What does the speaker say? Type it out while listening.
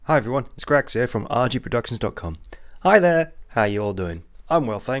Hi everyone, it's Grax here from rgproductions.com. Hi there, how you all doing? I'm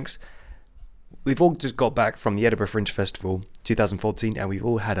well, thanks. We've all just got back from the Edinburgh Fringe Festival 2014 and we've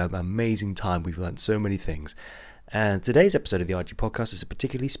all had an amazing time. We've learned so many things. And today's episode of the RG Podcast is a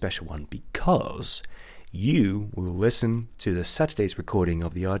particularly special one because you will listen to the Saturday's recording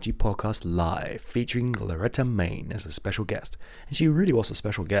of the RG Podcast live featuring Loretta Main as a special guest. And she really was a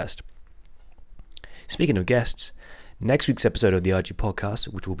special guest. Speaking of guests, next week's episode of the RG Podcast,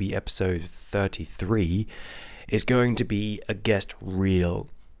 which will be episode 33, is going to be a guest reel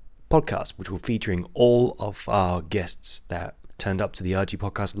podcast, which will featuring all of our guests that turned up to the RG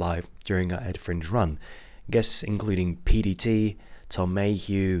Podcast live during our Ed Fringe run. Guests including PDT, Tom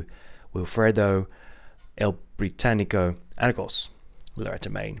Mayhew, Wilfredo, El Britannico, and of course, Loretta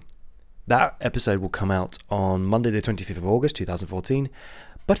Main. That episode will come out on Monday the 25th of August 2014,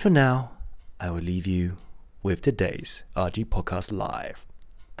 but for now, I will leave you with today's RG Podcast Live.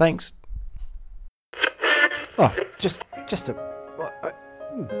 Thanks. Oh, just a...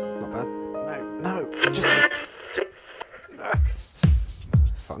 not bad. No, just...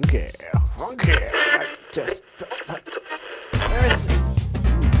 funky. No, just...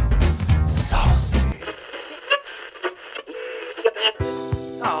 saucy.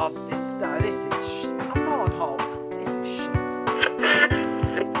 Oh, this is shit. I'm not on hold. This is shit.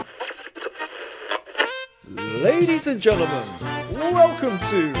 Ladies and gentlemen, welcome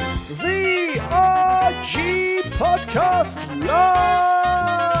to the RG Podcast Live!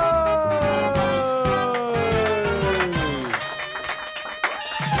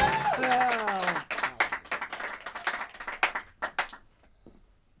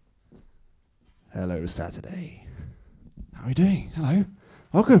 Hello, Saturday. How are you doing? Hello.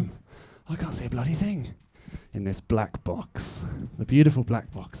 Welcome. I can't see a bloody thing in this black box. The beautiful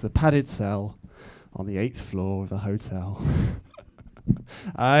black box, the padded cell on the 8th floor of a hotel.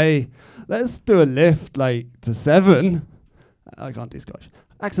 Let's do a lift to 7. I can't do Scottish.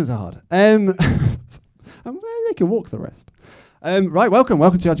 Accents are hard. They can walk the rest. Right, welcome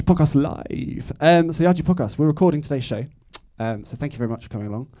to the RG Podcast Live. So the RG Podcast, we're recording today's show. So thank you very much for coming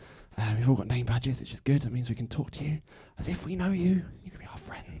along. We've all got name badges, which is good. That means we can talk to you as if we know you. You can be our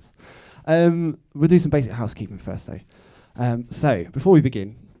friends. We'll do some basic housekeeping first, though. So before we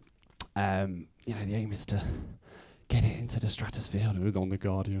begin, the aim is to get it into the stratosphere on The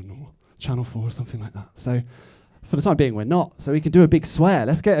Guardian or Channel 4 or something like that. So for the time being, we're not. So we can do a big swear.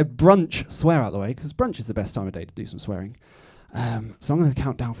 Let's get a brunch swear out of the way, because brunch is the best time of day to do some swearing. So I'm going to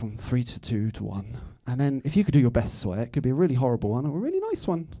count down from 3 to 2 to 1. And then if you could do your best swear, it could be a really horrible one or a really nice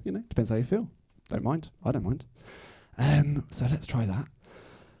one. Depends how you feel. Don't mind. I don't mind. So let's try that.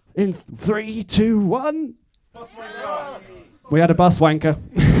 In 3, 2, 1. Bus wanker. We had a bus wanker.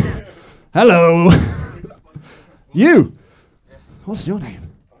 Hello. You. Yes. What's your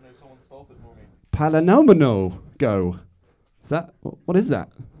name? I know someone spelled it for me. Palanomino. Go. Is that what is that?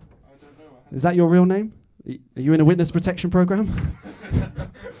 I don't know. Is that your real name? Are you in a witness protection program? No,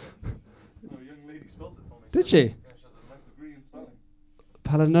 a young lady spelled it for me. Did she? Yeah, she has a nice degree in spelling.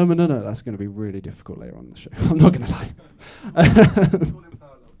 Palanomino. That's going to be really difficult later on in the show. I'm not going to lie. Call him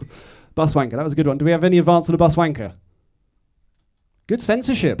Paolo. Bus wanker. That was a good one. Do we have any advance on the bus wanker? Good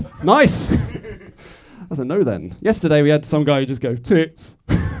censorship. Nice. That's a no then. Yesterday we had some guy just go, tits.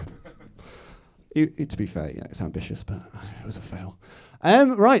 To be fair, it's ambitious, but it was a fail.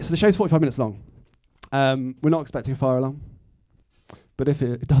 Right, so the show's 45 minutes long. We're not expecting a fire alarm. But if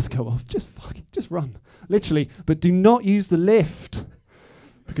it does go off, just run. Literally. But do not use the lift.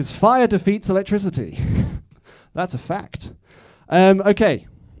 Because fire defeats electricity. That's a fact. Okay.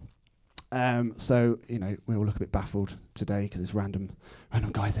 So, we all look a bit baffled today because there's random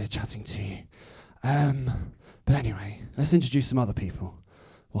guys here chatting to you. But anyway, let's introduce some other people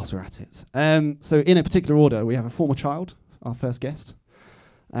whilst we're at it. So in a particular order, we have a former child, our first guest.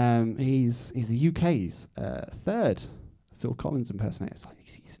 He's the UK's third Phil Collins impersonator. It's like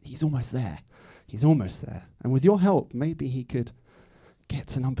he's almost there. He's almost there. And with your help, maybe he could get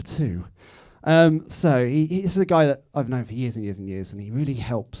to number 2. So he's a guy that I've known for years and years and years, and he really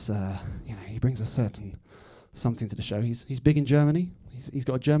helps. He brings a certain something to the show. He's big in Germany. He's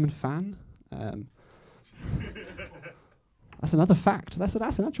got a German fan. That's another fact. That's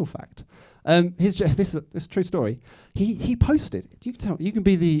an actual fact. This is a true story. He posted. You can tell. You can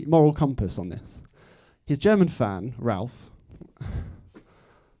be the moral compass on this. His German fan, Ralph.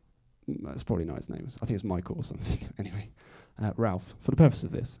 That's probably not his name. I think it's Michael or something. Anyway, Ralph. For the purpose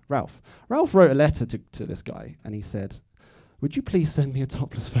of this, Ralph wrote a letter to this guy, and he said, "Would you please send me a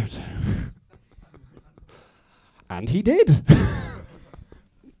topless photo?" And he did.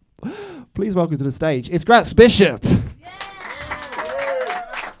 Please welcome to the stage. It's Grax Bishop.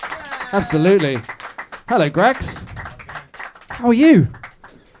 Absolutely. Hello, Grex. How are you?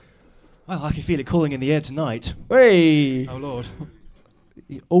 Well, I can feel it cooling in the air tonight. Hey. Oh, Lord.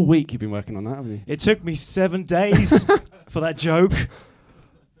 All week you've been working on that, haven't you? It took me 7 days for that joke.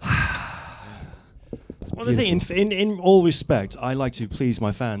 Well, the thing, in all respect, I like to please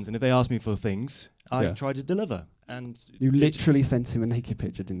my fans, and if they ask me for things, I try to deliver. And You literally sent him a naked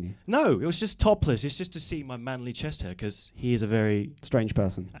picture, didn't you? no, it was just topless. It's just to see my manly chest hair, because he is a very Strange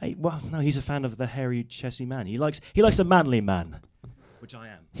person. he's a fan of the hairy, chesty man. He likes a manly man, which I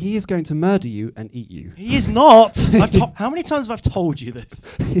am. He is going to murder you and eat you. He is not. How many times have I told you this?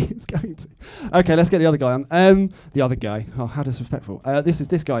 He is going to. Okay, let's get the other guy on. The other guy. Oh, how disrespectful. This is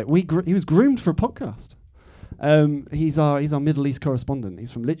this guy. He was groomed for a podcast. He's our Middle East correspondent.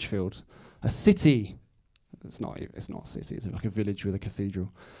 He's from Lichfield, a city. It's not a city. It's like a village with a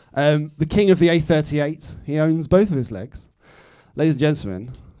cathedral. The king of the A38. He owns both of his legs. Ladies and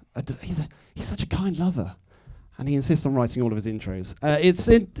gentlemen, he's such a kind lover, and he insists on writing all of his intros.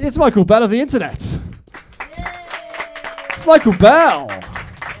 It's Michael Bell of the internet. It's Michael Bell.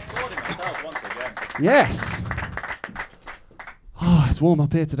 Yes. Oh, it's warm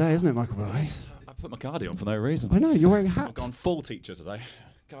up here today, isn't it, Michael Bell? I put my cardigan on for no reason. I know, you're wearing a hat. I've gone full teacher today.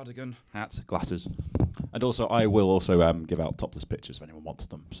 Cardigan, hat, glasses. And also, I will also give out topless pictures if anyone wants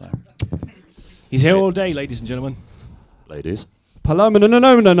them. So, He's here all day, ladies and gentlemen. ladies. Paloma,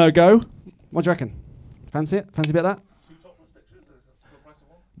 no, go. What do you reckon? Fancy it? Fancy a bit of that?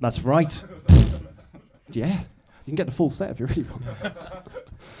 That's right. Yeah. You can get the full set if you really want. We'll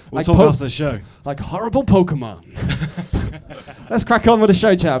Like talk po- after the show. Like horrible Pokemon. Let's crack on with the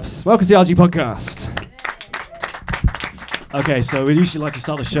show, chaps. Welcome to the RG Podcast. Okay, so we usually like to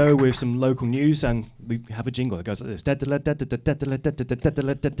start the show with some local news, and we have a jingle that goes like this. We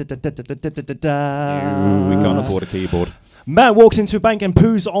can't afford a keyboard. Man walks into a bank and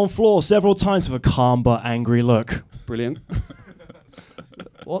poos on floor several times with a calm but angry look. Brilliant.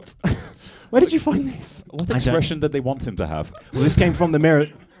 What? Where did you find this? What don't- expression did they want him to have? Well, this came from the Mirror.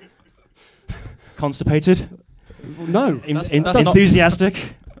 Constipated, No. That's not-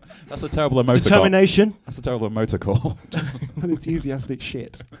 enthusiastic, That's a terrible emoticon. determination. That's a terrible emoticon. An enthusiastic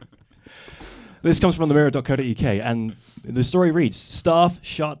shit. This comes from the Mirror.co.uk, and the story reads: Staff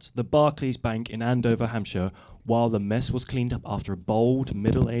shut the Barclays Bank in Andover, Hampshire, while the mess was cleaned up after a bold,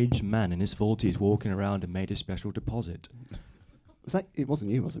 middle-aged man in his 40s walking around and made a special deposit. It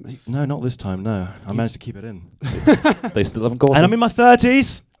wasn't you, was it, mate? No, not this time, no. I managed to keep it in. They still haven't got And him. I'm in my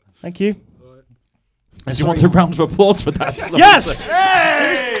 30s. Thank you. Did you want a round of applause for that? Yes!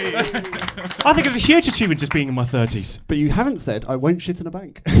 I think it's a huge achievement just being in my 30s. But you haven't said, I won't shit in a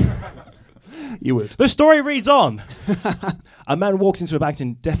bank. You would. The story reads on. A man walks into a bank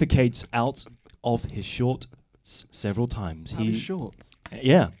and defecates out of his shorts several times. Shorts.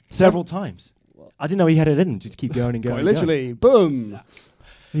 Yeah, several times. I didn't know he had it in. Just keep going and going. Quite and going. literally, boom.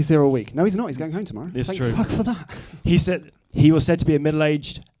 He's here all week. No, he's not. He's going home tomorrow. It's Thank true. fuck for that. He said he was said to be a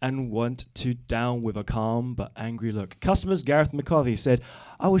middle-aged and went to down with a calm but angry look. Customers, Gareth McCarthy said,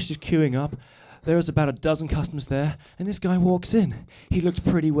 I was just queuing up. There was about a dozen customers there, and this guy walks in. He looked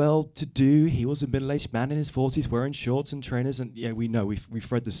pretty well to do. He was a middle-aged man in his 40s wearing shorts and trainers, and yeah, we know,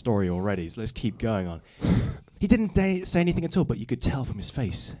 we've read the story already, so let's keep going on. He didn't say anything at all, but you could tell from his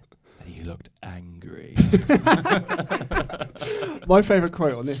face that he looked angry. My favourite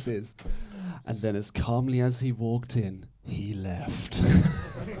quote on this is, and then as calmly as he walked in, he left.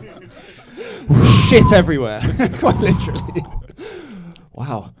 Shit everywhere. Quite literally.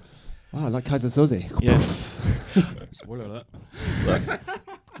 Wow. Wow, like Kaiser Soze. Yeah. Spoiler alert.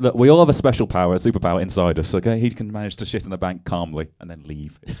 Look, we all have a special power, a superpower inside us, okay? He can manage to shit in a bank calmly and then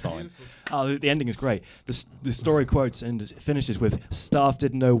leave. It's fine. Oh, the ending is great. The story quotes and finishes with, staff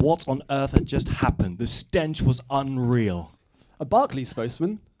didn't know what on earth had just happened. The stench was unreal. A Barclays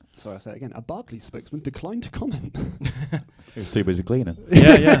spokesman, sorry, I'll say it again, a Barclays spokesman declined to comment. He was too busy cleaning.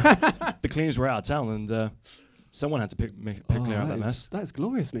 Yeah. The cleaners were out of town, and someone had to pick clear out that mess. That is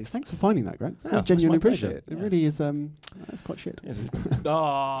glorious news. Thanks for finding that, Grant. Yeah, I genuinely it's my appreciate pleasure. it. It Yeah. really is, that's quite shit.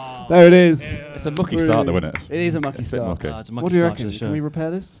 Oh. There it is. It's a mucky start, though, isn't it? It is a mucky It's a bit start. mucky. It's a mucky What do you start to reckon? the show. Can we repair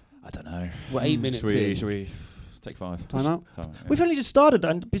this? I don't know. We're 8 minutes in. Should we take 5? Time out? Yeah. We've only just started,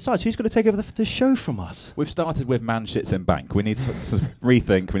 and besides, who's going to take over the show from us? We've started with man shits in bank. We need to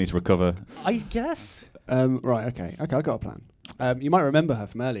rethink. We need to recover. I guess. Right, okay, I've got a plan. You might remember her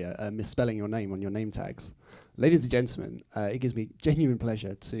from earlier, misspelling your name on your name tags. Ladies and gentlemen, it gives me genuine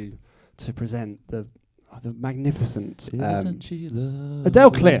pleasure to present the magnificent Adele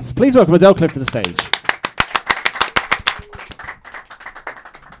Cliff. Please welcome Adele Cliff to the stage.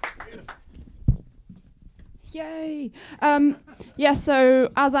 Yay.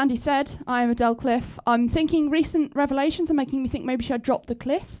 So as Andy said, I am Adele Cliff. I'm thinking recent revelations are making me think maybe should I drop the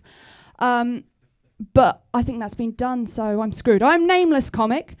cliff. But I think that's been done, so I'm screwed. I'm Nameless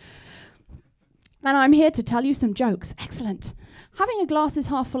Comic, and I'm here to tell you some jokes. Excellent. Having a glass is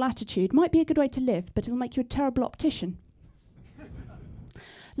half full attitude might be a good way to live, but it'll make you a terrible optician.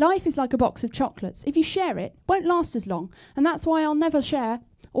 Life is like a box of chocolates. If you share it, it won't last as long, and that's why I'll never share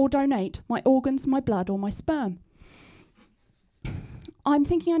or donate my organs, my blood, or my sperm. I'm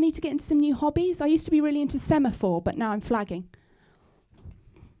thinking I need to get into some new hobbies. I used to be really into semaphore, but now I'm flagging.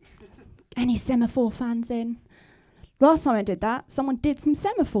 Any semaphore fans in? Last time I did that, someone did some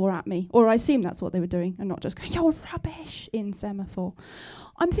semaphore at me, or I assume that's what they were doing, and not just going, "You're rubbish" in semaphore.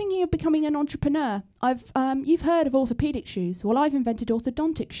 I'm thinking of becoming an entrepreneur. You've heard of orthopedic shoes. Well, I've invented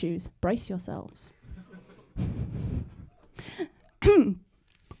orthodontic shoes. Brace yourselves.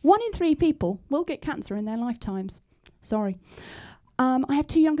 1 in 3 people will get cancer in their lifetimes. Sorry. I have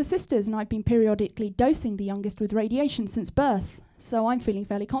 2 younger sisters, and I've been periodically dosing the youngest with radiation since birth, so I'm feeling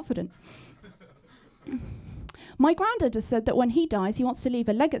fairly confident. My granddad has said that when he dies, he wants to leave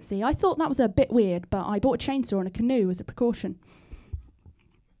a legacy. I thought that was a bit weird, but I bought a chainsaw and a canoe as a precaution.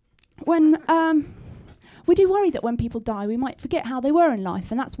 We do worry that when people die, we might forget how they were in life,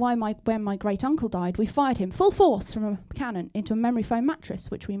 and that's why when my great-uncle died, we fired him full force from a cannon into a memory foam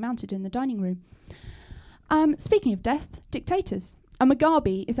mattress, which we mounted in the dining room. Speaking of death, dictators. A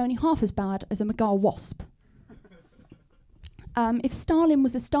Mugabe is only half as bad as a Mugar wasp. If Stalin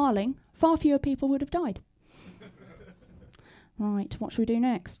was a starling, far fewer people would have died. Right, what should we do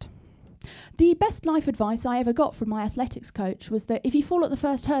next? The best life advice I ever got from my athletics coach was that if you fall at the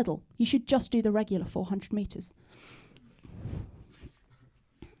first hurdle, you should just do the regular 400 metres.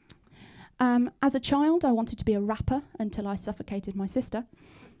 As a child, I wanted to be a rapper until I suffocated my sister.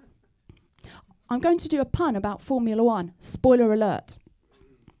 I'm going to do a pun about Formula 1. Spoiler alert.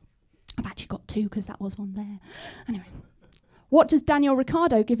 I've actually got 2 because that was one there. Anyway. What does Daniel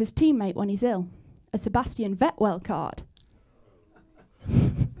Ricciardo give his teammate when he's ill? A Sebastian Vettel card.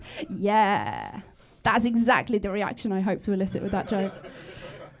 Yeah. That's exactly the reaction I hope to elicit with that joke.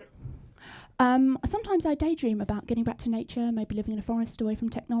 Sometimes I daydream about getting back to nature, maybe living in a forest away from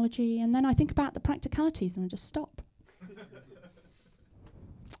technology, and then I think about the practicalities and I just stop.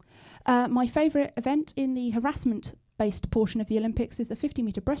 My favourite event in the harassment-based portion of the Olympics is the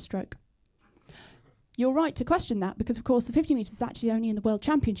 50-metre breaststroke. You're right to question that because, of course, the 50 metres is actually only in the World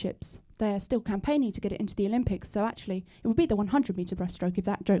Championships. They're still campaigning to get it into the Olympics, so actually it would be the 100-metre breaststroke if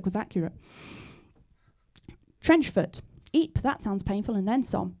that joke was accurate. Trench foot. Eep, that sounds painful, and then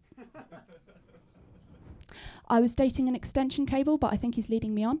some. I was dating an extension cable, but I think he's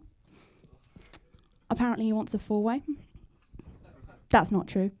leading me on. Apparently he wants a 4-way. That's not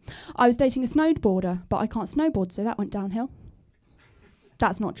true. I was dating a snowboarder, but I can't snowboard, so that went downhill.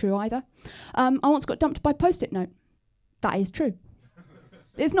 That's not true either. I once got dumped by Post-it note. That is true.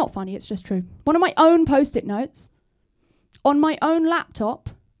 It's not funny, it's just true. One of my own Post-it notes on my own laptop,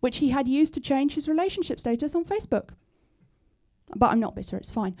 which he had used to change his relationship status on Facebook. But I'm not bitter,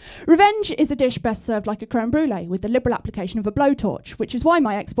 it's fine. Revenge is a dish best served like a creme brulee with the liberal application of a blowtorch, which is why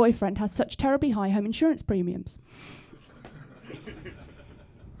my ex-boyfriend has such terribly high home insurance premiums.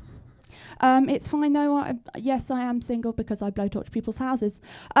 It's fine though. Yes, I am single because I blowtorch people's houses.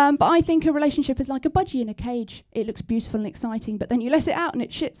 But I think a relationship is like a budgie in a cage. It looks beautiful and exciting, but then you let it out and it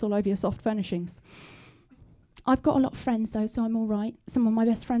shits all over your soft furnishings. I've got a lot of friends though, so I'm all right. Some of my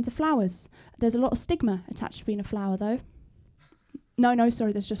best friends are flowers. There's a lot of stigma attached to being a flower though. No,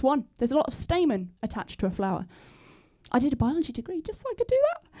 sorry, there's just one. There's a lot of stamen attached to a flower. I did a biology degree just so I could do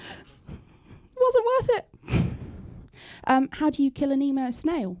that. Wasn't worth it. How do you kill an emo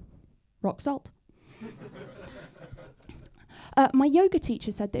snail? Rock salt. My yoga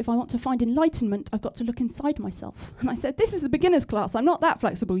teacher said that if I want to find enlightenment, I've got to look inside myself. And I said, this is the beginner's class. I'm not that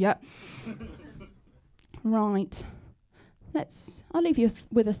flexible yet. Right. I'll leave you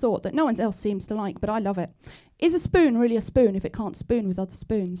with a thought that no one else seems to like, but I love it. Is a spoon really a spoon if it can't spoon with other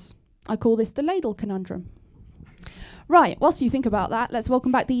spoons? I call this the ladle conundrum. Right, whilst you think about that, let's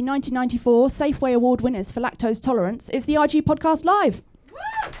welcome back the 1994 Safeway Award winners for lactose tolerance. It's the RG Podcast Live.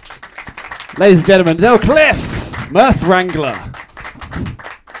 Ladies and gentlemen, Adele Cliff, Mirth Wrangler.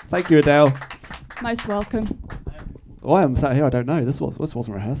 Thank you, Adele. Most welcome. Why I'm sat here, I don't know. This wasn't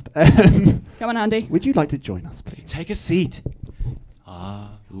rehearsed. Come on, Andy. Would you like to join us, please? Take a seat.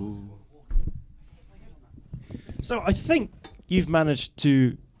 So I think you've managed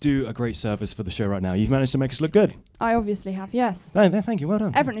to do a great service for the show right now. You've managed to make us look good. I obviously have, yes. Thank you, well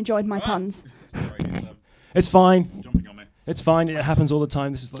done. Everyone enjoyed my puns. Sorry, It's fine. jumping on me. It's fine. It happens all the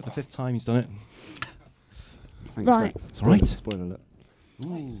time. This is like the 5th time he's done it. Thanks, Right. Chris. It's right. Spoiler alert.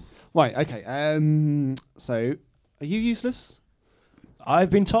 Right. Okay. So, are you useless? I've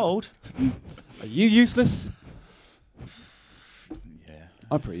been told. Are you useless? Yeah.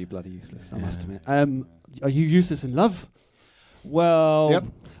 I'm pretty bloody useless, I must admit. Are you useless in love? Well, Yep.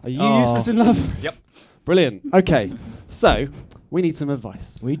 Are you Oh. useless in love? Yep. Brilliant. Okay. So, we need some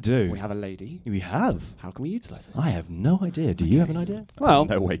advice. we do. We have a lady. We have. How can we utilise it? I have no idea. Do you have an idea? Well,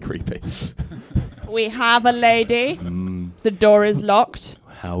 no way creepy. We have a lady. Mm, The door is locked.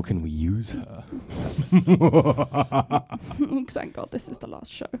 how can we use her? Thank God this is the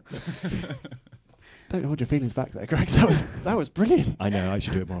last show. don't hold your feelings back there, Greg. That was brilliant. I know. I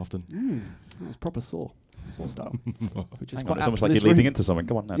should do it more often. That was proper Saw style. Which is Hang quite on, apt it's almost for like this you're leading room. into something.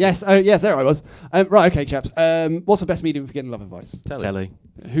 Come on now. Yes. Oh, yes. There I was. Right. Okay, chaps. What's the best medium for getting love advice? Telly.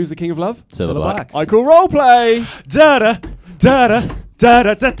 Who's the king of love? Silver Black. I call role play. Da da da da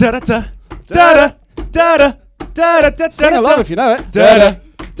da da da da da da da da da da da. Sing along if you know it. Da da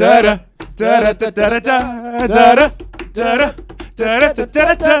da da da da da da da da da da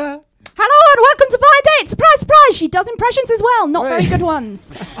da da. Hello and welcome to Blind Date. Surprise, surprise. She does impressions as well. Not very good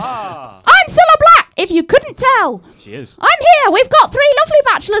ones. Ah, I'm Cilla Black, if you couldn't tell. she is. I'm here. We've got 3 lovely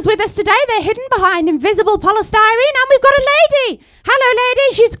bachelors with us today. They're hidden behind invisible polystyrene, and we've got a lady. Hello,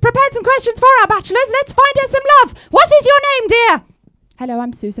 lady. She's prepared some questions for our bachelors. Let's find her some love. What is your name, dear? Hello,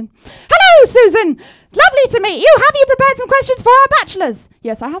 I'm Susan. Hello, Susan. Lovely to meet you. Have you prepared some questions for our bachelors?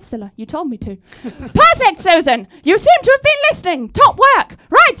 Yes, I have, Cilla. You told me to. Perfect, Susan. You seem to have been listening. Top work.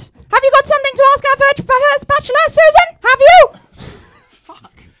 Right. Have you got something to ask our first bachelor, Susan? Have you?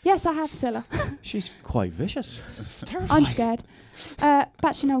 Fuck. Yes, I have, Cilla. She's quite vicious. I'm scared.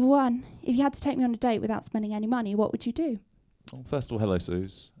 Bachelor number 1. If you had to take me on a date without spending any money, what would you do? Well, first of all, hello,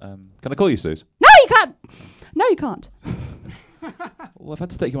 Suze. Can I call you Suze? No, you can't. No, you can't. Well, I've had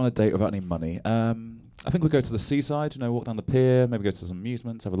to take you on a date without any money. I think we'll go to the seaside, walk down the pier, maybe go to some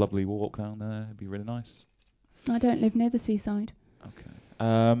amusements, have a lovely walk down there. It'd be really nice. I don't live near the seaside. Okay.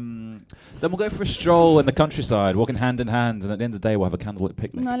 Then we'll go for a stroll in the countryside, walking hand in hand, and at the end of the day, we'll have a candlelit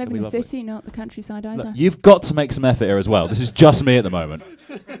picnic. I live It'll in be the lovely. city, not the countryside either. Look, you've got to make some effort here as well. This is just me at the moment.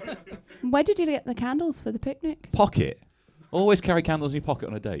 Where did you get the candles for the picnic? Pocket. Always carry candles in your pocket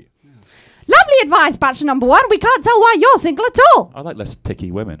on a date. Lovely advice, bachelor number 1. We can't tell why you're single at all. I like less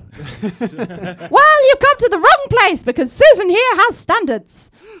picky women. Well, you've come to the wrong place because Susan here has standards.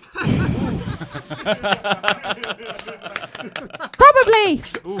 Probably.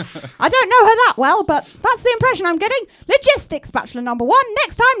 I don't know her that well, but that's the impression I'm getting. Logistics, bachelor number 1.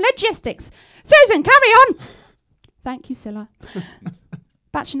 Next time, logistics. Susan, carry on. Thank you, Cilla.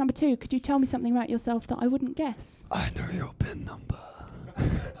 Bachelor number 2, could you tell me something about yourself that I wouldn't guess? I know your PIN number.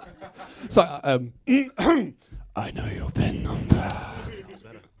 So, I know your PIN number.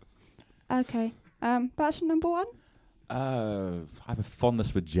 Okay. Bachelor number 1? I have a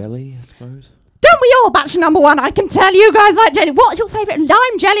fondness for jelly, I suppose. Don't we all, bachelor number 1? I can tell you guys like jelly. What's your favourite?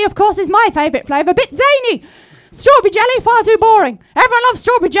 Lime jelly, of course, is my favourite flavour. Bit zany. Strawberry jelly, far too boring. Everyone loves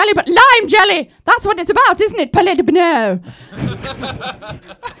strawberry jelly, but lime jelly, that's what it's about, isn't it, Palais de Bonneau?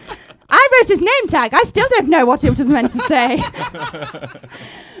 I wrote his name tag. I still don't know what it was meant to say.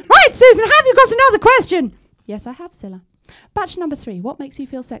 Right, Susan, have you got another question? Yes, I have, Cilla. Bachelor number 3, what makes you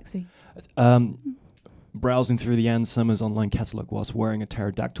feel sexy? Browsing through the Ann Summers online catalogue whilst wearing a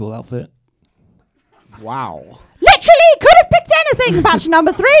pterodactyl outfit. Wow. Literally, could have picked anything, bachelor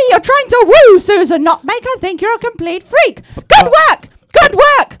number 3. You're trying to woo Susan, not make her think you're a complete freak. Good work! Good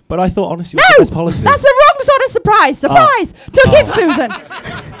work! But I thought honesty was the best policy. That's the wrong sort of surprise. Surprise to give Susan.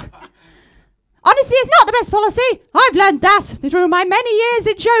 Honesty is not the best policy. I've learned that through my many years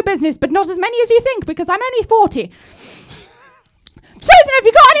in show business, but not as many as you think because I'm only 40. Susan, have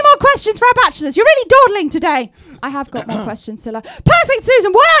you got any more questions for our bachelors? You're really dawdling today. I have got more questions, Cilla. Perfect,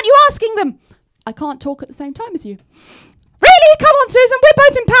 Susan. Why aren't you asking them? I can't talk at the same time as you. Really? Come on, Susan. We're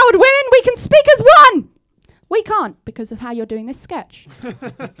both empowered women. We can speak as one. We can't because of how you're doing this sketch.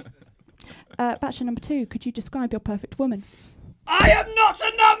 Bachelor number 2, could you describe your perfect woman? I am not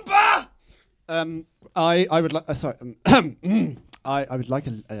a number! I would like. Sorry. I would like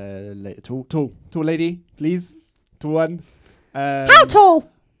a tall lady, please. Tall one. How tall?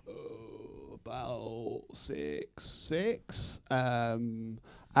 About 6'6".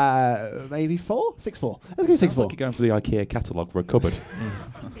 Maybe 4. 6'4". Let's go 6'4". Like you're going for the IKEA catalogue for a cupboard.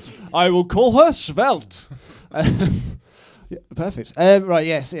 I will call her Svelte. Yeah, perfect. Right.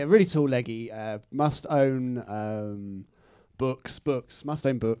 Yes. Yeah. Really tall, leggy. Must own books. Must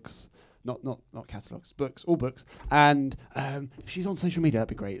own books. Not catalogs. Books. All books. And if she's on social media, that'd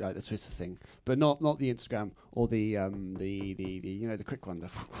be great. Like the Twitter thing, but not the Instagram or the the quick one.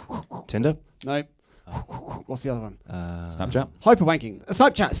 Tinder? No. What's the other one? Snapchat. Hyperwanking.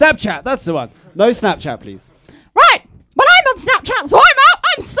 Snapchat. That's the one. No Snapchat, please. Right. Well, I'm on Snapchat, so I'm out.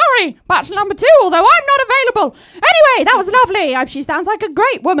 I'm sorry. Bachelor number 2, although I'm not available. Anyway, that was lovely. She sounds like a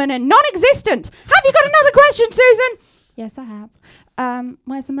great woman and non-existent. Have you got another question, Susan? Yes, I have.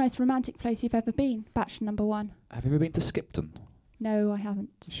 Where's the most romantic place you've ever been? Bachelor number 1. Have you ever been to Skipton? No, I haven't.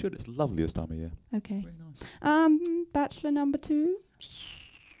 You should. It's lovely this time of year. Okay. Very nice. Bachelor number 2.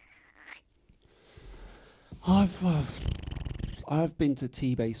 I've been to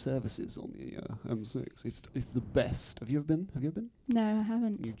T-Bay Services on the M6. It's the best. Have you ever been? No, I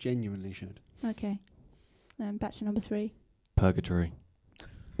haven't. You genuinely should. Okay. Bachelor number 3. Purgatory.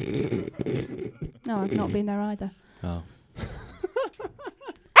 No, I've not been there either. Oh.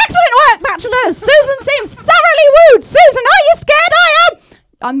 Excellent work, bachelors! Susan seems thoroughly wooed. Susan, are you scared? I am.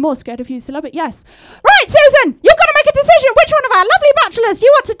 I'm more scared of you, Scylla, but yes. Right, Susan, you've got to make a decision. Which one of our lovely bachelors do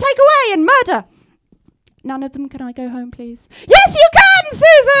you want to take away and murder? None of them. Can I go home, please? Yes, you can,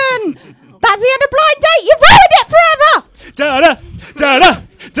 Susan! That's the end of Blind Date. You've ruined it forever! Da-da, da-da,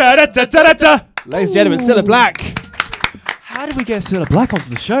 da-da, da-da, da. Ladies and gentlemen, Cilla Black. How did we get Cilla Black onto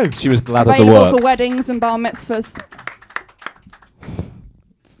the show? She was glad of the Available work. for weddings and bar mitzvahs.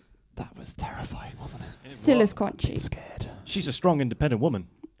 That was terrifying, wasn't it? Scylla's quite cheap. Scared. She's a strong, independent woman.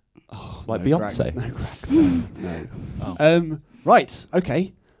 Oh, Like no Beyonce. cracks, no cracks. No. Right.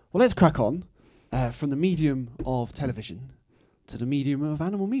 Okay. Well, let's crack on from the medium of television to the medium of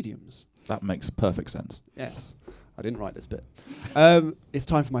animal mediums. That makes perfect sense. Yes. I didn't write this bit. It's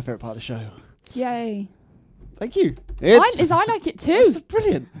time for my favourite part of the show. Yay. Thank you. I like it too. It's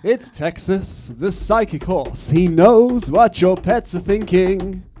brilliant. It's Texas, the psychic horse. He knows what your pets are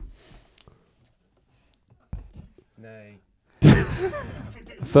thinking. Nay.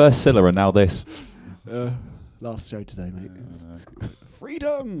 First Scylla and now this. Last show today, mate. Uh,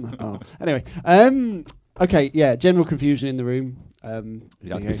 Freedom. Oh. Anyway, okay, yeah. General confusion in the room.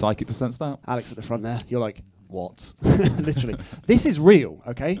 You have to be psychic to sense that. Alex at the front there. You're like, what? Literally, this is real.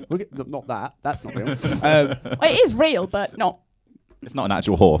 Okay, not that. That's not real. Well, it is real, but not. It's not an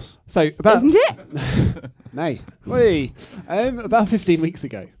actual horse. So about Isn't it? nay. Whee. About 15 weeks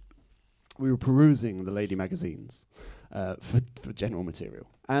ago, we were perusing the lady magazines for general material,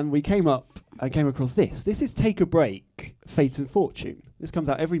 and we came across this. This is Take a Break, Fate and Fortune. This comes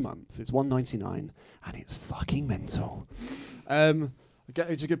out every month. It's $1.99, and it's fucking mental.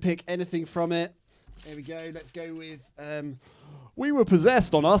 Just gonna pick anything from it. There we go. Let's go with we were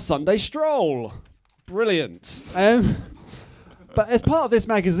possessed on our Sunday stroll. Brilliant. But as part of this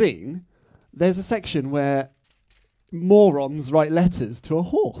magazine, there's a section where morons write letters to a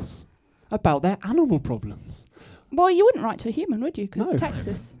horse about their animal problems. Well, you wouldn't write to a human, would you? Because No.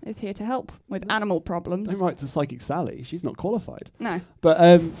 Texas is here to help with animal problems. Don't write to Psychic Sally. She's not qualified. No. But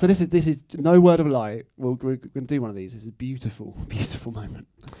so this is no word of a lie. We're going to do one of these. It's a beautiful, beautiful moment.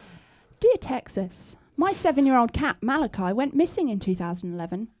 Dear Texas, my 7-year-old cat Malachi went missing in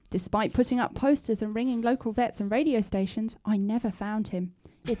 2011. Despite putting up posters and ringing local vets and radio stations, I never found him.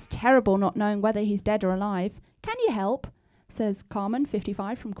 It's terrible not knowing whether he's dead or alive. Can you help? Says Carmen,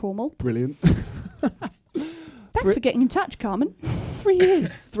 55, from Cornwall. Brilliant. Thanks for getting in touch, Carmen. 3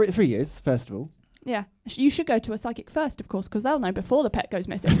 years. 3 years, first of all. Yeah. You should go to a psychic first, of course, because they'll know before the pet goes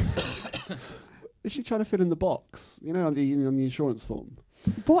missing. Is she trying to fill in the box? You know, on the insurance form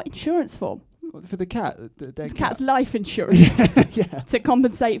What insurance form? for the cat. The cat's life insurance Yeah. to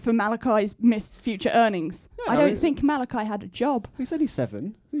compensate for Malachi's missed future earnings. Yeah, I don't mean- think Malachi had a job. He's only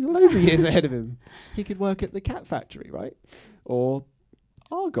 7. He's loads of years ahead of him. He could work at the cat factory, right? Or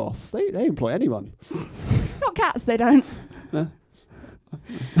Argos. They employ anyone. Not cats, they don't.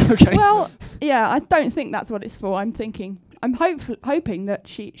 Okay. Well, yeah, I don't think that's what it's for. I'm hoping that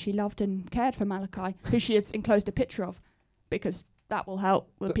she loved and cared for Malachi, who she has enclosed a picture of, because that will help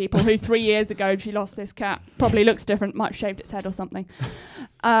with people who 3 years ago she lost this cat. Probably looks different, might have shaved its head or something.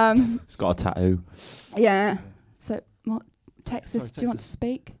 It's got a tattoo. Yeah. So, what, Texas, Sorry, do you want to Texas.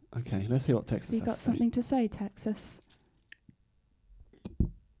 speak? Okay, let's hear what Texas Have you has got to say. something to say, Texas?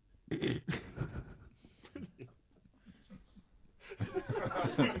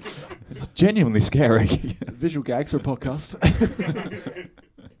 It's genuinely scary. Visual gags for a podcast.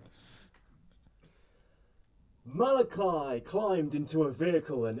 Malachi climbed into a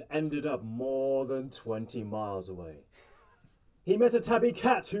vehicle and ended up more than 20 miles away. He met a tabby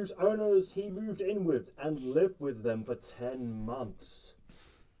cat whose owners he moved in with and lived with them for 10 months.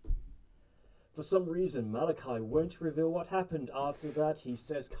 For some reason, Malachi won't reveal what happened after that. He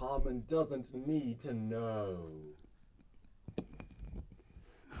says Carmen doesn't need to know.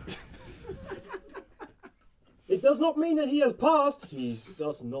 It does not mean that he has passed. He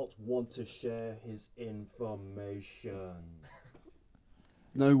does not want to share his information.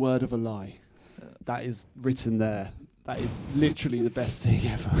 No word of a lie. That is written there. That is literally the best thing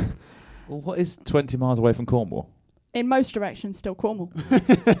ever. Well, what is 20 miles away from Cornwall? In most directions, still Cornwall.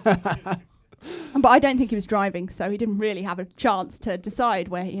 But I don't think he was driving, so he didn't really have a chance to decide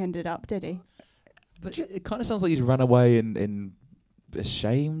where he ended up, did he? But it kind of sounds like he's run away in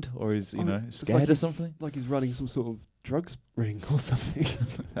ashamed, or is It's scared like or something. Like he's running some sort of drugs ring or something.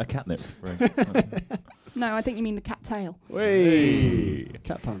 A catnip ring. No, I think you mean the cat tail. Hey.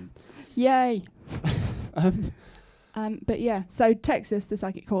 Cat pun. Yay. Um, But yeah, so Texas, the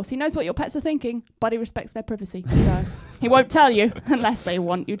psychic course, he knows what your pets are thinking, but he respects their privacy. So he won't tell you unless they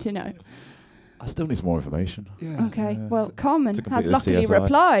want you to know. I still need some more information. yeah. Okay, Yeah, well, to Carmen complete has the luckily CSI.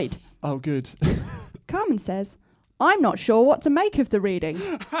 replied. Oh, good. Carmen says, I'm not sure what to make of the reading.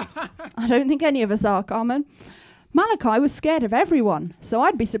 I don't think any of us are, Carmen. Malachi was scared of everyone, so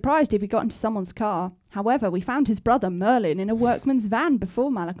I'd be surprised if he got into someone's car. However, we found his brother Merlin in a workman's van before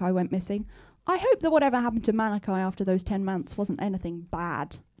Malachi went missing. I hope that whatever happened to Malachi after those 10 months wasn't anything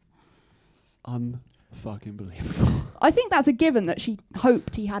bad. Unfucking believable. I think that's a given that she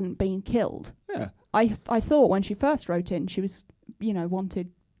hoped he hadn't been killed. Yeah. I thought when she first wrote in, she was,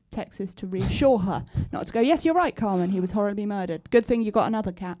 wanted Texas to reassure her, not to go, yes, you're right, Carmen, he was horribly murdered. Good thing you got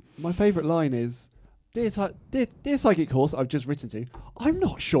another cat. My favourite line is, dear psychic course I've just written to, I'm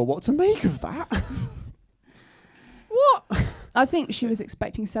not sure what to make of that. What? I think she was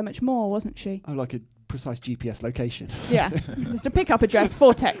expecting so much more, wasn't she? Oh, like a precise GPS location. Yeah, just a pickup address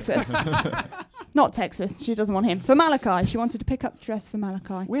for Texas. Not Texas, she doesn't want him. For Malachi, she wanted a pickup address for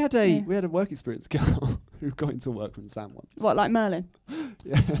Malachi. We had a Yeah. we had a work experience girl who got into a workman's van once. What, like Merlin?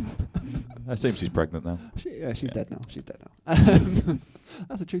 Yeah. I assume she's pregnant now. She's dead now. She's dead now.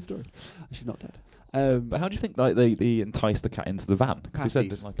 That's a true story. She's not dead. But how do you think they entice the cat into the van? 'Cause he said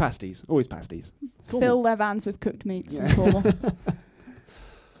Pasties. that, like, Pasties. Always pasties. Fill their vans with cooked meats Yeah. and Cornwall.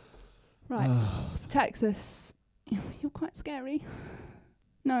 Right. Texas, you're quite scary.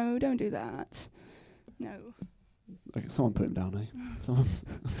 No, don't do that. No. Okay, someone put him down, eh? Someone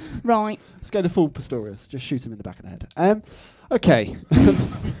Right. scared of fool Pistorius. Just shoot him in the back of the head. Okay.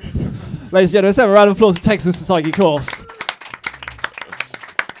 Ladies and gentlemen, let's have a round of applause to Texas the Psychic Course.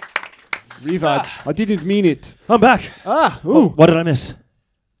 Reverb. I didn't mean it. I'm back. Ooh. What did I miss?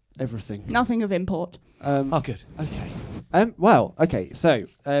 Everything. Nothing of import. Oh, good. Okay. Well, okay. So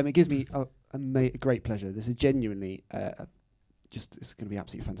it gives me a great pleasure. This is genuinely it's going to be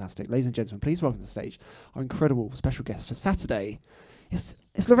absolutely fantastic. Ladies and gentlemen, please welcome to the stage our incredible special guest for Saturday. It's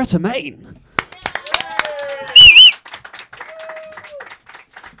Loretta Main.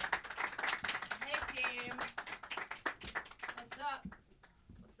 Hey team. What's up?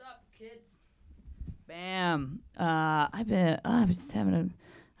 What's up, kids? Bam. I was just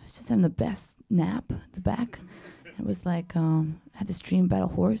having the best nap at the back. It was like I had this dream about a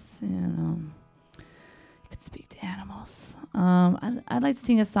horse and you could speak to animals. I'd like to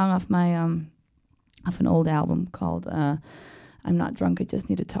sing a song off my off an old album called I'm Not Drunk, I Just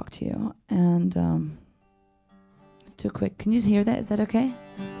Need to Talk to You. And let's do it quick. Can you hear that? Is that okay?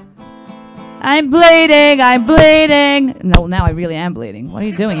 I'm bleeding. No, now I really am bleeding. What are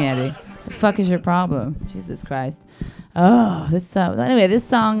you doing, Andy? The fuck is your problem? Jesus Christ. Oh, this anyway, this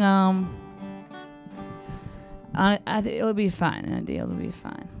song I think it'll be fine, Andy. It'll be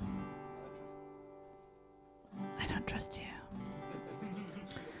fine. I don't trust you.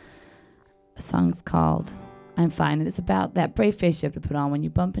 The song's called I'm Fine, and it's about that brave face you have to put on when you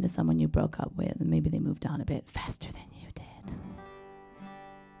bump into someone you broke up with and maybe they moved on a bit faster than you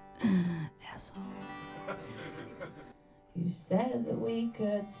did. Asshole. You said that we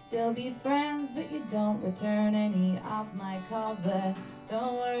could still be friends, but you don't return any of my calls. But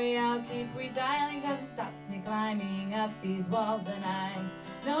don't worry, I'll keep redialing, cause it stops me climbing up these walls. And I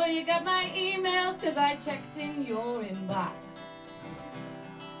know you got my emails, cause I checked in your inbox.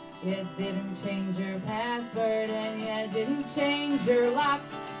 You didn't change your password and you didn't change your locks.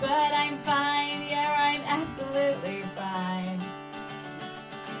 But I'm fine, yeah, I'm absolutely fine.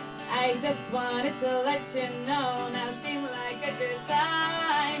 I just wanted to let you know, now seemed like a good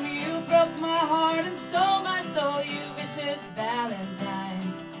time. You broke my heart and stole my soul, you vicious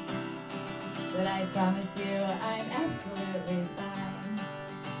Valentine. But I promise you, I'm absolutely fine.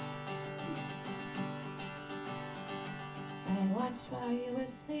 I watched while you were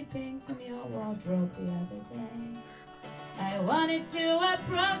sleeping from your wardrobe the other day. I wanted to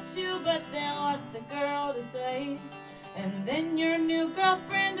approach you, but then what's the girl to say? And then your new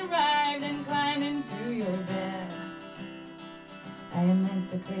girlfriend arrived and climbed into your bed. I meant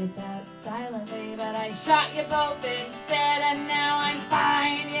to creep out silently, but I shot you both instead, and now I'm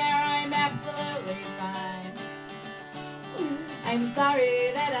fine. Yeah, I'm absolutely fine. I'm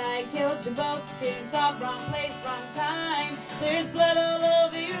sorry that I killed you both. You saw wrong place, wrong time. There's blood all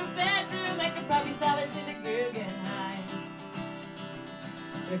over your bedroom. I could probably sell it to the Guggenheim.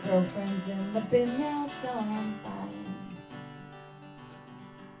 Your girlfriend's in the bin now, so I'm fine.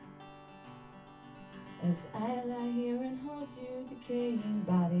 As I lie here and hold your decaying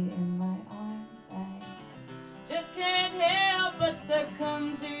body in my arms, I just can't help but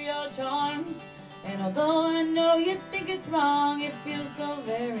succumb to your charms. And although I know you think it's wrong, it feels so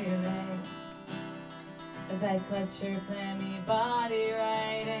very right. As I clutch your clammy body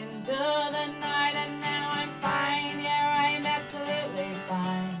right into the night, and now I'm fine, yeah, I'm absolutely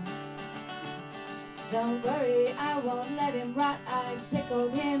fine. Don't worry, I won't let him rot, I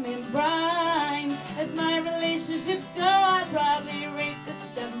pickled him in brine. As my relationships go, I'd probably rate this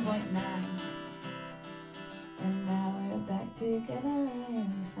 7.9. And now we're back together, I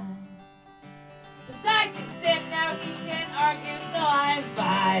am fine. Besides, he's dead now, he can't argue, so I'm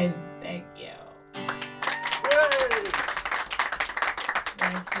fine. Thank you.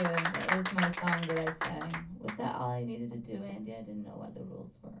 Thank you. That was my song that I sang. Was that all I needed to do, Andy? I didn't know what the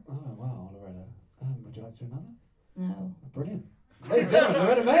rules were. Oh, wow, Loretta. Would you like to do another? No. Brilliant. Ladies and gentlemen,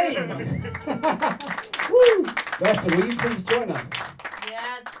 Loretta Main! Woo! Berta, will you please join us?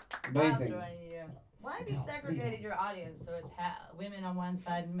 Yes. Amazing. I'm joining you. Why have you segregated your audience so it's women on one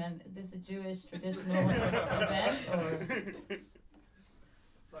side and men? Is this a Jewish traditional event? Or?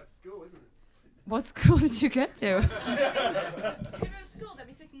 It's like school, isn't it? What school did you get to? If it was school, they'd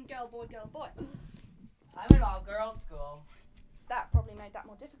be singing girl, boy, girl, boy. I went all girls school. That probably made that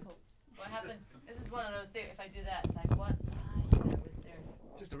more difficult. What happens? This is one of those things. If I do that, it's like, what's behind that with their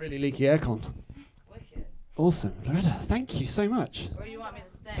Just a really leaky aircon. wicked? Awesome. Loretta, thank you so much. Where do you want me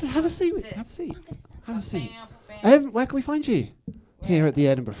to stand? Have a seat. Sit. Have a seat. Have a seat. Bam, bam. Where can we find you? Here at the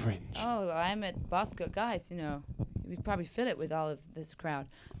Edinburgh Fringe. Oh, I'm at Bosco. Guys, you know, we probably fit it with all of this crowd.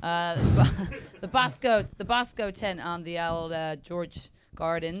 The Bosco tent on the old George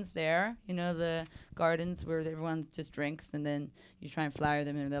Gardens there. You know, the gardens where everyone just drinks and then you try and flyer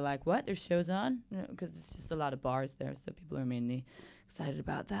them and they're like, what? There's shows on? Because it's just a lot of bars there, so people are mainly excited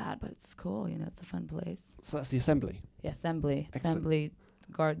about that. But it's cool, you know, it's a fun place. So that's the Assembly. Yeah, Assembly. Excellent. Assembly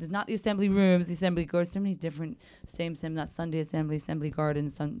Gardens. Not the Assembly Rooms, the Assembly Gardens. So many different, not Sunday Assembly, Assembly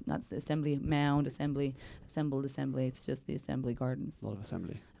Gardens, not Assembly Mound, Assembled Assembly. It's just the Assembly Gardens. A lot of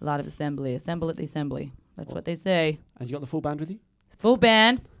Assembly. A lot of Assembly. Assemble at the Assembly. That's what they say. And you got the full band with you? Full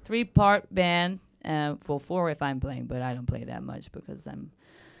band, 3-part band. Well, 4 if I'm playing, but I don't play that much because I'm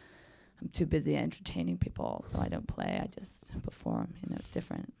too busy entertaining people, so I don't play. I just perform. You know, it's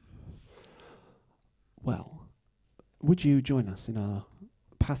different. Well, would you join us in our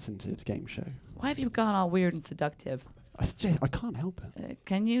patented game show? Why have you gone all weird and seductive? I can't help it.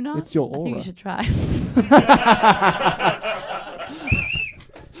 Can you not? It's your I think you aura. should try.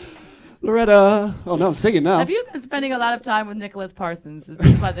 Loretta. Oh, no, I'm singing now. Have you been spending a lot of time with Nicholas Parsons? Is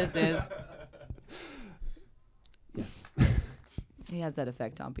this what this is? Yes. He has that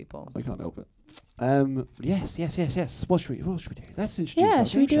effect on people. I can't help it. Yes. What should we do? Let's introduce Yeah, our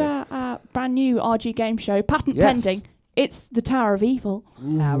should we game do show. our brand new RG game show, patent Yes. pending? It's the Tower of Evil.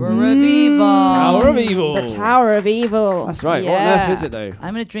 Tower of Evil. Tower of Evil. The Tower of Evil. That's right. Yeah. What on earth is it, though?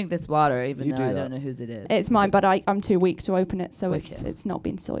 I'm going to drink this water, even You though do I that. don't know whose it is. It's mine, but I'm too weak to open it, so Wicked. it's not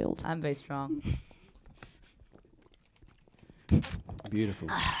been soiled. I'm very strong. Beautiful.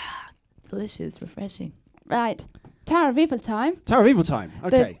 Delicious, refreshing. Right. Tower of Evil time. Tower of Evil time.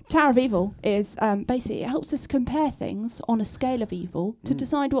 Okay. The Tower of Evil is basically, it helps us compare things on a scale of evil to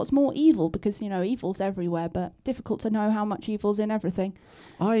decide what's more evil, because, you know, evil's everywhere, but difficult to know how much evil's in everything.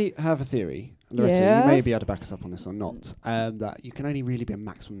 I have a theory, Loretta, you may be Yes. able to back us up on this or not, that you can only really be a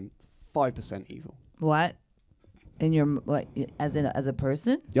maximum 5% evil. What? In your as a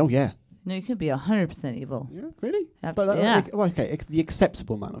person? Oh, yeah. No, you could be 100% evil. Yeah, really? Yep. But Yeah. the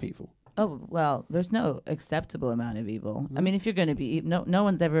acceptable amount of evil. Oh well, there's no acceptable amount of evil. I Mm. mean, if you're going to be no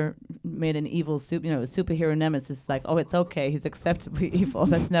one's ever made an evil a superhero nemesis like, oh, it's okay, he's acceptably evil.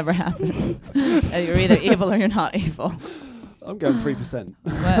 That's never happened. You're either evil or you're not evil. I'm going 3%.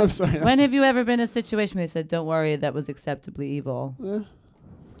 Well, I'm sorry. when have you ever been in a situation where you said, don't worry, that was acceptably evil? Well,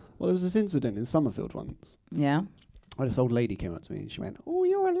 there was this incident in Summerfield once. Yeah. Where this old lady came up to me and she went, "Oh,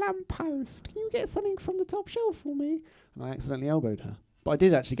 you're a lamppost. Can you get something from the top shelf for me?" And I accidentally elbowed her. But I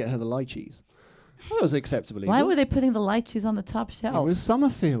did actually get her the lychees. That was acceptable. Why evil. were they putting the lychees on the top It shelf? was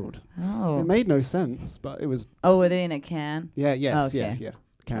Summerfield. Oh. It made no sense, but it was. Oh, were they in a can? Yeah, yes, Okay. yeah.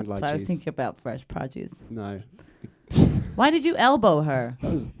 Canned That's what I was lychees. thinking about fresh produce. No. Why did you elbow her?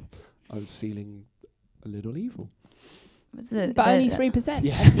 I was feeling a little evil. Was it, But only 3%,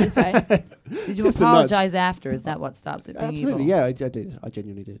 Yeah. as you say. Did you Just a nudge. apologize after? Is that what stops it being Absolutely, evil? yeah, I did. I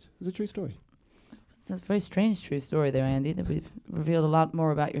genuinely did. It's a true story. It's a very strange true story there, Andy, that we've revealed a lot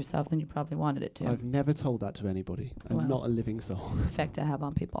more about yourself than you probably wanted it to. I've never told that to anybody. I'm Well. not a living soul. It's the effect to have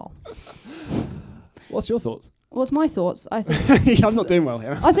on people. What's your thoughts? What's my thoughts? I think I'm not doing well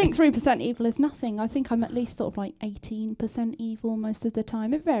here. I think 3% evil is nothing. I think I'm at least sort of like 18% evil most of the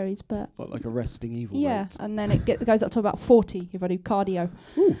time. It varies, but What, like a resting evil yeah. rate? And then it goes up to about 40 if I do cardio.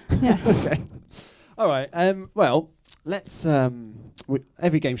 Ooh. Yeah. Okay. All right. Well, let's.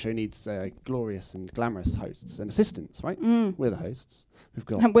 Every game show needs glorious and glamorous hosts and assistants, right? Mm. We're the hosts. We've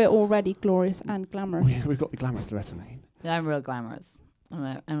got. And we're already glorious and glamorous. We've got the glamorous Loretta Main. I'm real glamorous.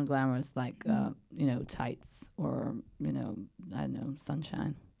 I'm glamorous like, tights or, I don't know,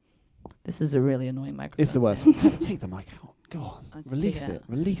 sunshine. This is a really annoying microphone. It's the worst. stand. Take the mic out. Go on. I'll just Release take it.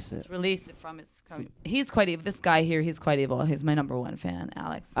 Release it. Let's release it from its... He's quite evil. This guy here, he's quite evil. He's my number one fan,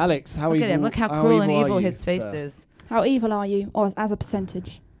 Alex. Alex, how Look evil? at him. Look how cruel and are evil you, his face sir? is. How evil are you? Or as a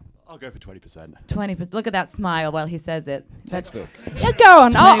percentage? I'll go for 20%. 20%. Look at that smile while he says it. Textbook. Yeah, go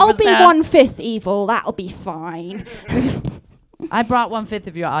on. I'll be 20%. 1/5 evil. That'll be fine. I brought 1/5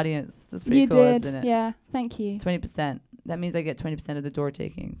 of your audience. That's pretty You cool, did. isn't it? Yeah. Thank you. 20%. That means I get 20% of the door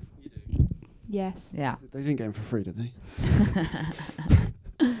takings. Yes. Yeah. They didn't get him for free, did they?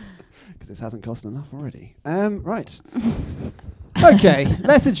 Because this hasn't cost enough already. Right. Okay,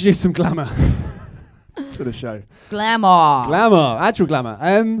 let's introduce some glamour to the show. Glamour. Glamour, actual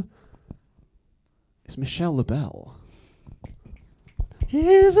glamour. It's Michelle LaBelle.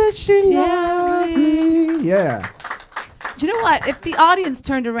 Isn't she lovely? Yeah. Do you know what? If the audience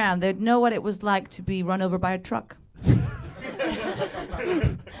turned around, they'd know what it was like to be run over by a truck.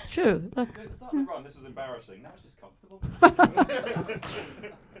 It's true. Look. It started to run. This was embarrassing. Now it's just comfortable.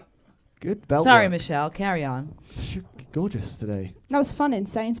 Good belt. Sorry, work. Michelle. Carry on. You're gorgeous today. That was fun in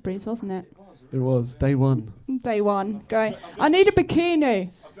Sainsbury's, wasn't it? It was day one. Day one. Going, I need a bikini.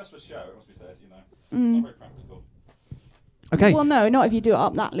 I've dressed for show, it must be said, you know. It's Mm. not very practical. Okay. Well, no, not if you do it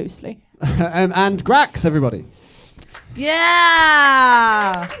up that loosely. And Grax, everybody.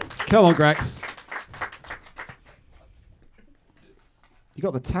 Yeah. Come on, Grax. You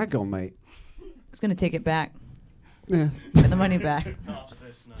got the tag on, mate. I was going to take it back. Yeah. Get the money back. After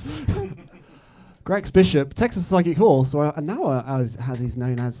this, no. Grax Bishop, Texas Psychic Horse, or now as he's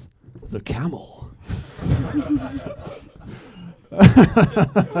known as the Camel.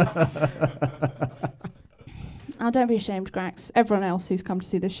 Oh, don't be ashamed, Grax. Everyone else who's come to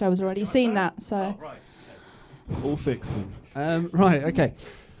see this show has already seen that, so... Oh, right. All six of them. Right, okay.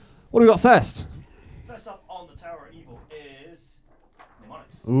 What do we got first? First up on the Tower of Evil is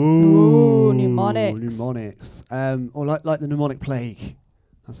Mnemonics. Ooh, mnemonics. Mnemonics. Or like the mnemonic plague.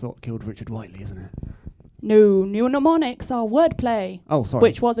 That's what killed Richard Whiteley, isn't it? No, new mnemonics are wordplay, Oh, sorry.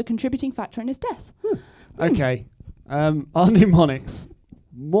 which was a contributing factor in his death. Okay. Are mnemonics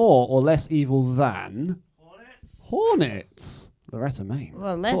more or less evil than Hornets. hornets? Loretta Main.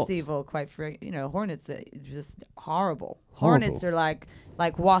 Well, less Thoughts? evil, quite hornets are just horrible. Horrible. Hornets are like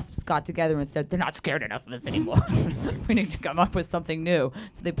wasps got together and said, they're not scared enough of us anymore. We need to come up with something new.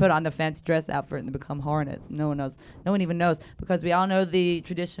 So they put on the fancy dress outfit and they become hornets. No one knows. No one even knows, because we all know the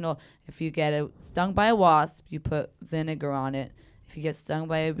traditional, if you get stung by a wasp, you put vinegar on it. If you get stung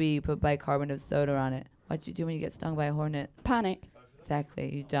by a bee, you put bicarbonate of soda on it. What do you do when you get stung by a hornet? Panic. Exactly,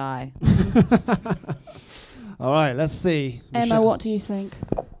 you die. All right, let's see. Emma, Michelle. what do you think?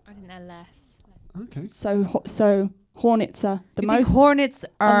 I think they're less. Okay. So hornets are the You think most hornets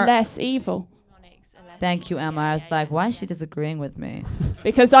are are... less evil. Mnemonics are less. Thank you, Emma. I was Yeah, like, yeah. why is she disagreeing with me?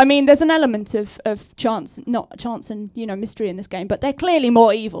 Because, I mean, there's an element of chance, not chance and, mystery in this game, but they're clearly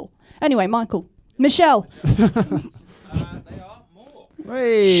more evil. Anyway, Michael. Michelle. They are more.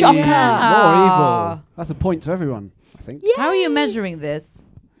 Hey, Shocker. More evil. That's a point to everyone, I think. Yeah. How are you measuring this?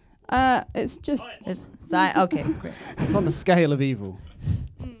 It's just... It's okay, great. It's on the scale of evil.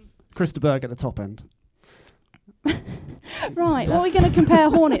 Krista Berg at the top end. Right, what are we going to compare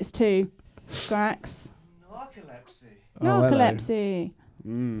hornets to, Grax? Narcolepsy. Oh, hello. Narcolepsy.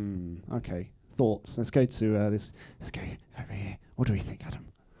 Okay. Thoughts. Let's go to this. Let's go over here. What do we think, Adam?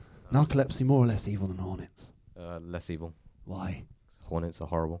 Narcolepsy more or less evil than hornets? Less evil. Why? Hornets are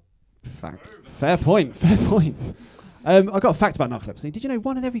horrible. Fact. Fair point. Fair point. I've got a fact about narcolepsy. Did you know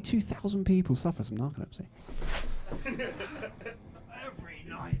 1 in every 2,000 people suffers from narcolepsy? Every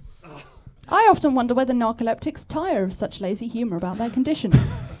night. I often wonder whether narcoleptics tire of such lazy humour about their condition. Yeah,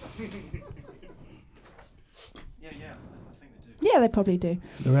 I think they do. Yeah, they probably do.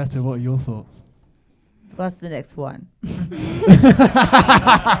 Loretta, what are your thoughts? What's the next one?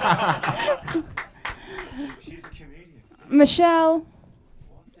 She's a comedian. Michelle.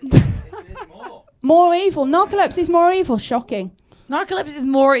 More evil. Narcolepsy's more evil. Shocking. Narcolepsy is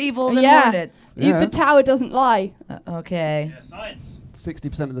more evil than Yeah. hornets. Yeah. The tower doesn't lie. Okay. Yeah, science.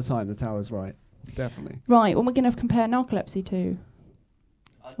 60% of the time, the tower's right. Definitely. Right, what we're going to compare narcolepsy to?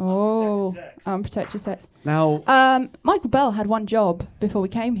 Unprotected sex. Now, Michael Bell had one job before we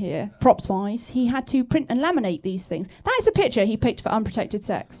came here, props-wise. He had to print and laminate these things. That is the picture he picked for unprotected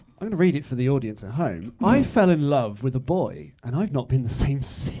sex. I'm going to read it for the audience at home. I fell in love with a boy, and I've not been the same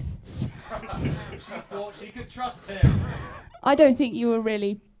since. She thought she could trust him. I don't think you were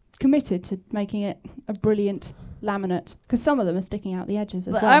really committed to making it a brilliant laminate, because some of them are sticking out the edges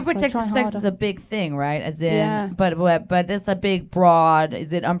as But well. so unprotected try sex harder. is a big thing, right? As in, Yeah. but it's a big broad.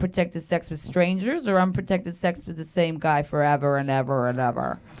 Is it unprotected sex with strangers or unprotected sex with the same guy forever and ever and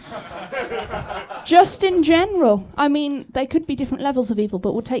ever? Just in general. I mean, they could be different levels of evil,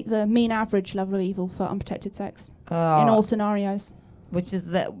 but we'll take the mean average level of evil for unprotected sex in all scenarios. Which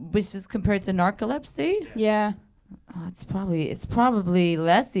is compared to narcolepsy. Yeah, It's probably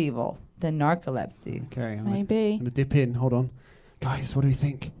less evil than narcolepsy. Okay, I'm maybe. going to dip in. Hold on. Guys, what do we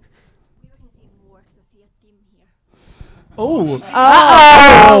think? Oh.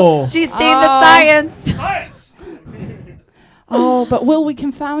 Oh, she's seen the science. Science! Oh, but will we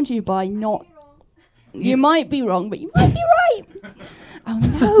confound you by not? You might be wrong, but you might be right. Oh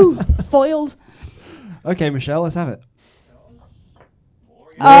no, foiled. Okay, Michelle, let's have it.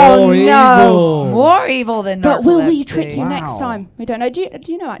 Oh More no. evil. More evil than narcolepsy. But will we trick you next Wow. time? We don't know. Do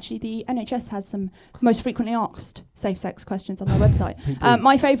you know actually the NHS has some most frequently asked safe sex questions on their website?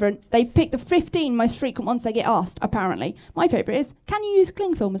 My favourite, they've picked the 15 most frequent ones they get asked, apparently. My favourite is, can you use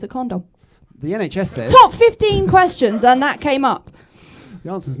cling film as a condom? The NHS says... Top 15 questions, and that came up.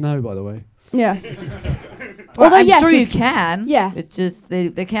 The answer's no, by the way. Yeah. Well, Although I'm yes, sure you it's- can. Yeah. It's just they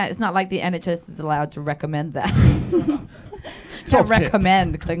can't. It's not like the NHS is allowed to recommend that. Top Can't tip.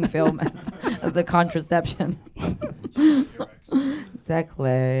 recommend cling film as a contraception.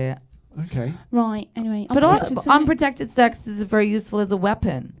 Exactly. Okay. Right, anyway. But unprotected also, sex. unprotected sex is very useful as a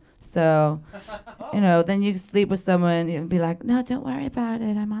weapon. So, then you sleep with someone, you'd be like, no, don't worry about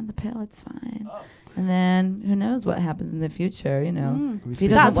it. I'm on the pill. It's fine. And then who knows what happens in the future, Mm. If he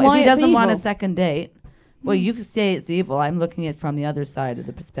That's doesn't, why if he it's doesn't want a evil. second date, well, you could say it's evil. I'm looking at it from the other side of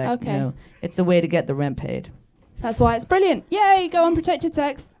the perspective. Okay. It's a way to get the rent paid. That's why it's brilliant. Yay, go unprotected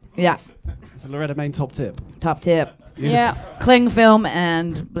sex. Yeah. It's a Loretta Main top tip. Top tip. Yeah. Cling film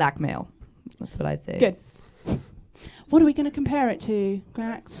and blackmail. That's what I say. Good. What are we going to compare it to,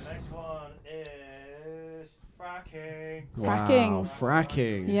 Grax? The next one is fracking. Fracking. Wow,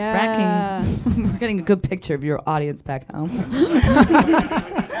 fracking. Yeah. Fracking. We're getting a good picture of your audience back home.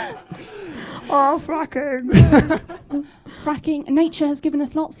 Oh, fracking. Fracking. Nature has given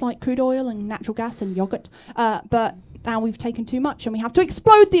us lots like crude oil and natural gas and yogurt, but now we've taken too much and we have to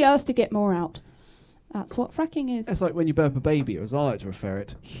explode the earth to get more out. That's what fracking is. It's like when you burp a baby, or as I like to refer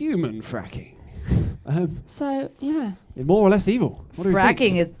it, human fracking. So, yeah. More or less evil. What do we think?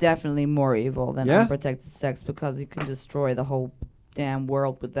 Fracking is definitely more evil than Yeah? unprotected sex because you can destroy the whole damn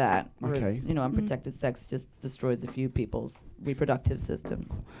world with that. Whereas, Okay. unprotected sex just destroys a few people's reproductive systems.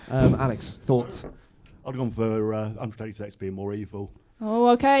 Alex, thoughts? I'd gone for unprotected sex being more evil. Oh,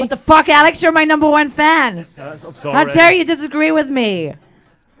 okay. What the fuck, Alex? You're my number one fan. I'm sorry. How dare you disagree with me?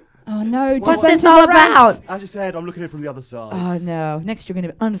 Oh, no. What's descent this in all the ranks. about? As you said, I'm looking at it from the other side. Oh, no. Next, you're going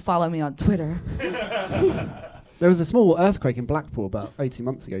to unfollow me on Twitter. There was a small earthquake in Blackpool about 18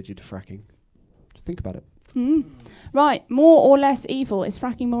 months ago due to fracking. Just think about it. Right. More or less evil. Is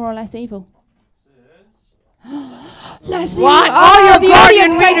fracking more or less evil? Less evil. What? Oh, All your the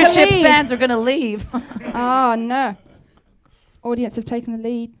Guardian audience take the readership lead. fans are going to leave. Oh, no. Audience have taken the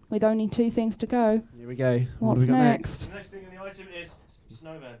lead with only 2 things to go. Here we go. What What's have we got next? next? The next thing in the item is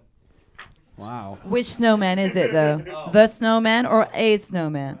snowman. Wow. Which snowman is it, though? The snowman or a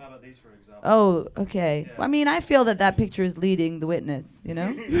snowman? How about these, for example? Oh, okay. Yeah. Well, I mean, I feel that picture is leading the witness, you know?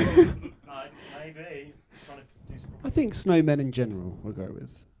 Maybe. Trying to do some I think snowmen in general we'll go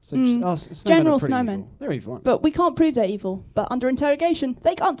with. So snowmen General are pretty snowmen. evil. They're evil, aren't But we can't prove they're evil. But under interrogation,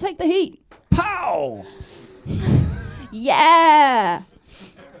 they can't take the heat. they? Pow! Yeah.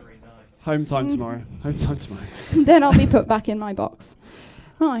 every night. Home time tomorrow. Home time tomorrow. Then I'll be put back in my box.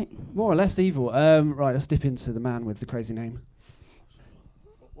 Right. More or less evil. Right, let's dip into the man with the crazy name.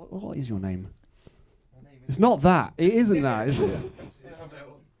 What is your name? It's not that. It isn't that, is it?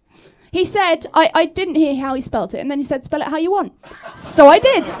 He said, I didn't hear how he spelt it, and then he said, spell it how you want. So I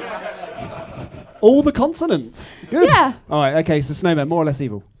did. All the consonants. Good. Yeah. All right, okay, so snowman, more or less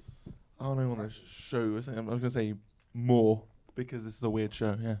evil. Oh, no, on a show. I was going to say more because this is a weird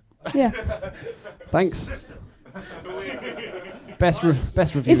show. Yeah. Yeah. Thanks. Best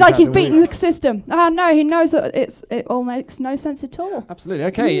review. It's like he's beaten the system. No, he knows that it all makes no sense at all. Absolutely.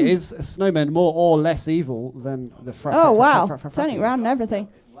 Okay, is snowmen more or less evil than the Oh, wow. Turning around and everything.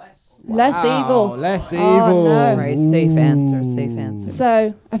 Less evil. Less evil. Oh, no. Right, safe answer. Safe answer.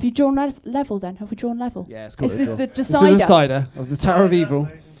 So, have you drawn level then? Have we drawn level? Yeah, it's This is the It's the decider. decider of the Tower of Evil.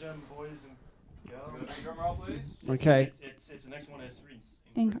 Ladies and gentlemen, boys and girls. Drum roll, please. Okay. It's the next one is threes.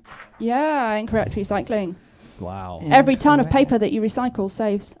 Incorrect recycling. Wow. Every ton of paper that you recycle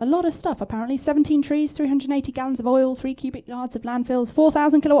saves a lot of stuff, apparently. 17 trees, 380 gallons of oil, 3 cubic yards of landfills,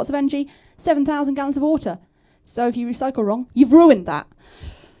 4,000 kilowatts of energy, 7,000 gallons of water. So if you recycle wrong, you've ruined that.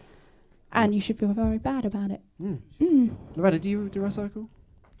 And you should feel very bad about it. Loretta, do you recycle?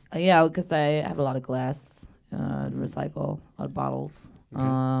 Yeah, because I have a lot of glass to recycle, a lot of bottles.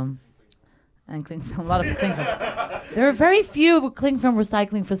 Okay. And cling film, a lot of cling film. There are very few cling film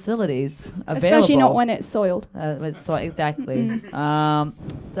recycling facilities available. Especially not when it's soiled. Exactly. So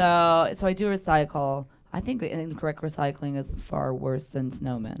I do recycle. I think incorrect recycling is far worse than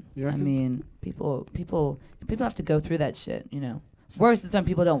snowmen. You I reckon? mean, people have to go through that shit, you know. Worse is when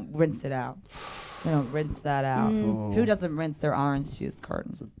people don't rinse it out. They don't rinse that out. Oh. Who doesn't rinse their orange juice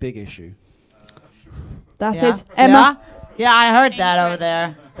cartons? It's a big issue. That's Yeah? it. Emma. Yeah, I heard that over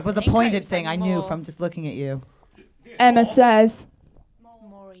there. It was a Incorrect pointed thing. I knew more. from just looking at you. Emma says.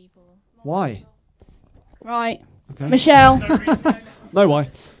 More evil. Why? Right. Okay. Michelle. No, why?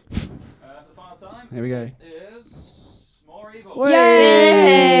 The final time Here we go. is more evil.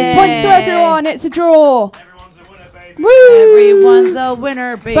 Yay! Points to everyone. It's a draw. Everyone's a winner, baby. Woo! Everyone's a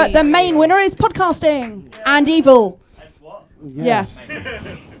winner, baby. But the main winner is podcasting and evil. And what? Yeah.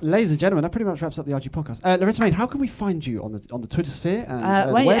 Ladies and gentlemen, that pretty much wraps up the RG podcast. Loretta Main, how can we find you on the Twitter sphere and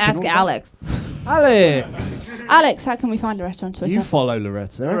the why don't you web and ask all that? Alex? Alex, Alex, how can we find Loretta on Twitter? you follow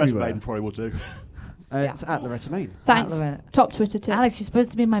Loretta Loretta everywhere. Main probably will do. It's at Loretta Main. Thanks. Loretta. Top Twitter tip. Alex, you're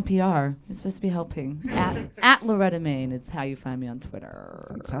supposed to be my PR. You're supposed to be helping. at Loretta Main is how you find me on Twitter.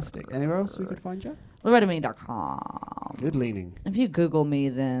 Fantastic. Anywhere else we could find you? LorettaMain.com. Good leaning. If you Google me,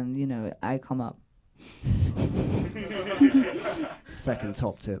 then, you know, I come up. Second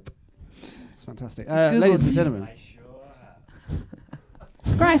top tip. It's fantastic. Googled Ladies and me. gentlemen, I sure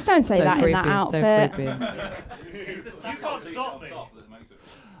have. Grace, don't say So that in that creepy, so outfit. You can't stop me.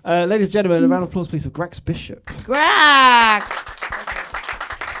 ladies and gentlemen, a round of applause, please, for Grex Bishop, Grax!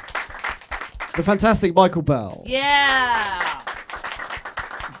 the fantastic Michael Bell, Yeah!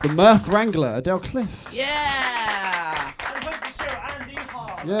 the Mirth Wrangler, Adele Cliff. Yeah! And host the show, Andy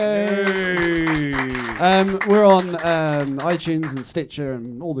Hart. Yay! We're on iTunes and Stitcher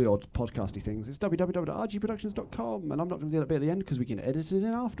and all the odd podcasty things. It's www.rgproductions.com, and I'm not going to do that bit at the end because we can edit it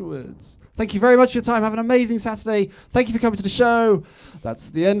in afterwards. Thank you very much for your time. Have an amazing Saturday. Thank you for coming to the show. That's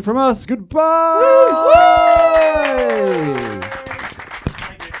the end from us. Goodbye.